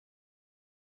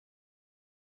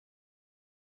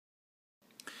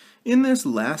In this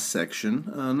last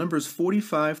section, numbers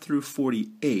 45 through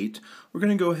 48, we're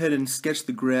going to go ahead and sketch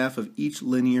the graph of each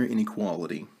linear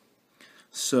inequality.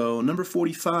 So number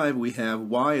 45, we have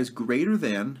y is greater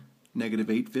than negative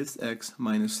 8/5 x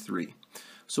minus 3.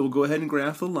 So we'll go ahead and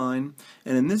graph the line,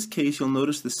 and in this case you'll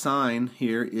notice the sign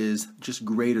here is just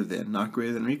greater than, not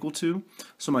greater than or equal to,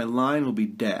 so my line will be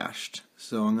dashed.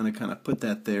 So I'm going to kind of put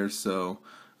that there so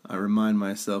I remind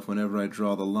myself whenever I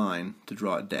draw the line to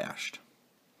draw it dashed.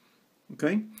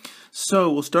 Okay,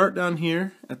 so we'll start down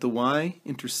here at the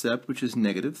y-intercept, which is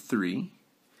negative 3,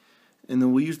 and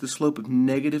then we'll use the slope of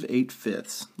negative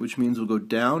 8/5, which means we'll go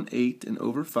down 8 and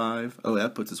over 5. Oh,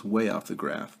 that puts us way off the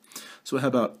graph. So how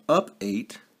about up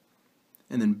 8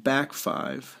 and then back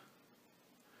 5,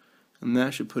 and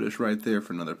that should put us right there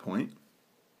for another point.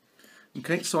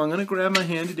 Okay, so I'm going to grab my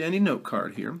handy-dandy note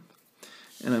card here,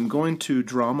 and I'm going to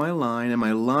draw my line, and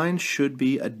my line should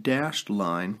be a dashed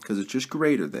line because it's just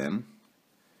greater than.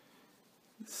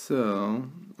 So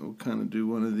we'll kind of do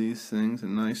one of these things, a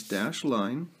nice dashed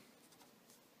line.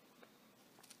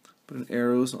 Put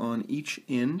arrows on each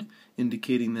end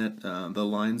indicating that the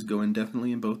lines go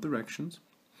indefinitely in both directions.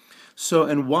 So,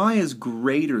 and y is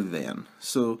greater than.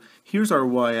 So here's our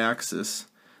y-axis.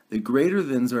 The greater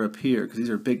thans are up here because these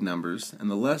are big numbers, and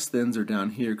the less thans are down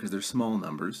here because they're small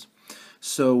numbers.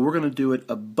 So we're going to do it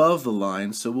above the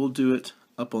line, so we'll do it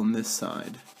up on this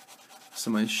side. So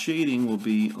my shading will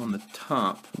be on the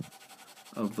top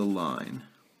of the line.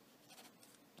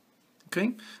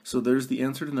 Okay, so there's the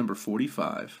answer to number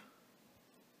 45.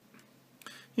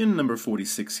 In number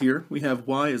 46 here, we have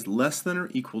y is less than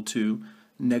or equal to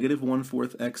negative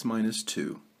 1/4 x minus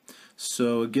 2.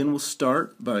 So again, we'll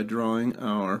start by drawing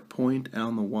our point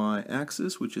on the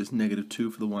y-axis, which is negative 2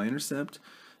 for the y-intercept,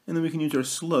 and then we can use our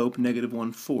slope, negative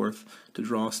 1/4, to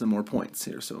draw some more points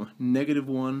here. So negative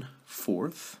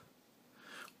 1/4,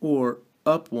 or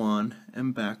up 1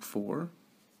 and back 4.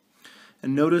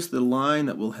 And notice the line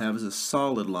that we'll have is a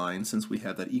solid line since we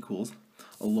have that equals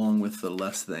along with the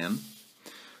less than.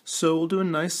 So we'll do a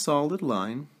nice solid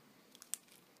line.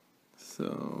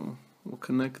 So we'll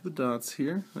connect the dots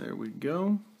here. There we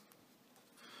go.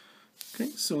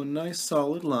 Okay, so a nice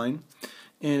solid line.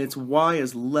 And its y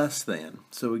is less than.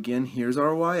 So again, here's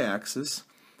our y-axis.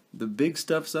 The big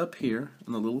stuff's up here,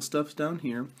 and the little stuff's down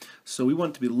here. So we want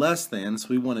it to be less than, so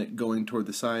we want it going toward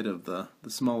the side of the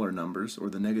smaller numbers, or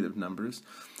the negative numbers.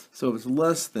 So if it's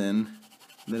less than,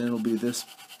 then it'll be this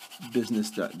business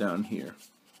down here.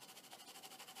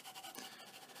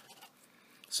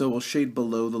 So we'll shade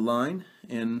below the line,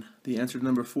 and the answer to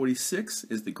number 46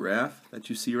 is the graph that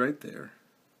you see right there.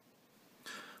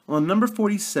 On number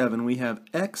 47, we have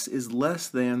x is less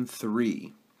than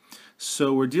 3.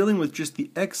 So we're dealing with just the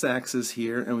x-axis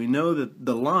here, and we know that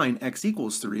the line x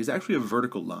equals 3 is actually a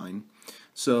vertical line.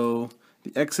 So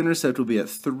the x-intercept will be at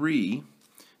 3,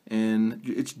 and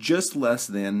it's just less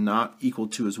than, not equal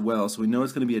to as well. So we know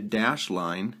it's going to be a dashed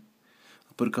line.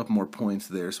 I'll put a couple more points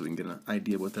there so we can get an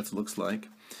idea of what that looks like.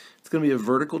 It's going to be a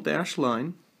vertical dashed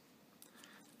line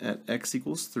at x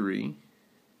equals 3.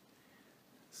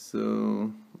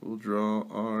 So we'll draw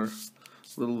our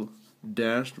little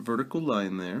dashed vertical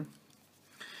line there.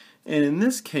 And in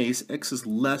this case, x is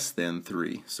less than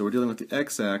 3. So we're dealing with the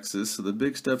x-axis, so the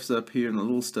big stuff's up here and the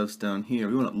little stuff's down here.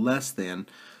 We want it less than,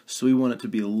 so we want it to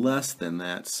be less than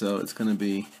that. So it's going to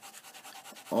be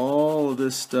all of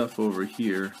this stuff over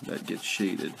here that gets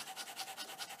shaded.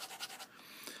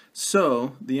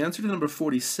 So the answer to number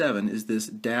 47 is this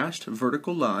dashed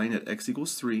vertical line at x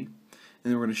equals 3, and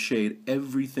then we're going to shade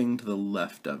everything to the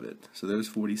left of it. So there's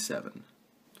 47.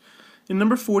 In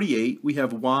number 48, we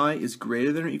have y is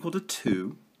greater than or equal to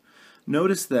 2.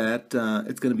 Notice that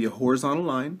it's going to be a horizontal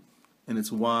line, and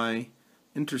its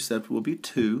y-intercept will be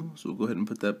 2. So we'll go ahead and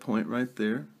put that point right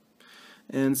there.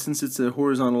 And since it's a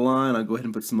horizontal line, I'll go ahead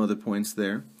and put some other points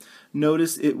there.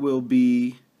 Notice it will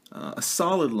be a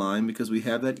solid line because we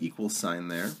have that equal sign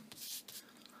there.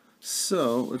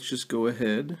 So let's just go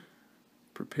ahead,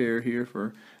 prepare here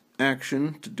for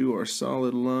action to do our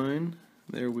solid line.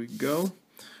 There we go.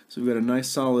 So we've got a nice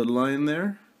solid line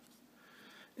there.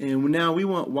 And now we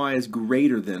want y is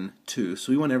greater than 2,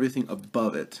 so we want everything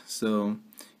above it. So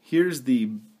here's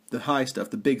the high stuff,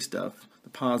 the big stuff, the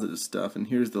positive stuff, and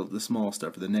here's the small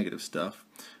stuff, or the negative stuff.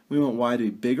 We want y to be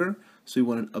bigger, so we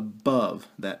want it above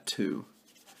that 2.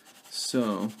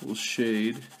 So we'll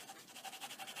shade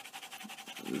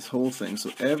this whole thing.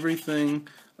 So everything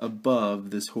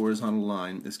above this horizontal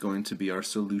line is going to be our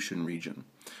solution region.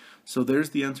 So there's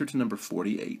the answer to number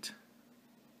 48.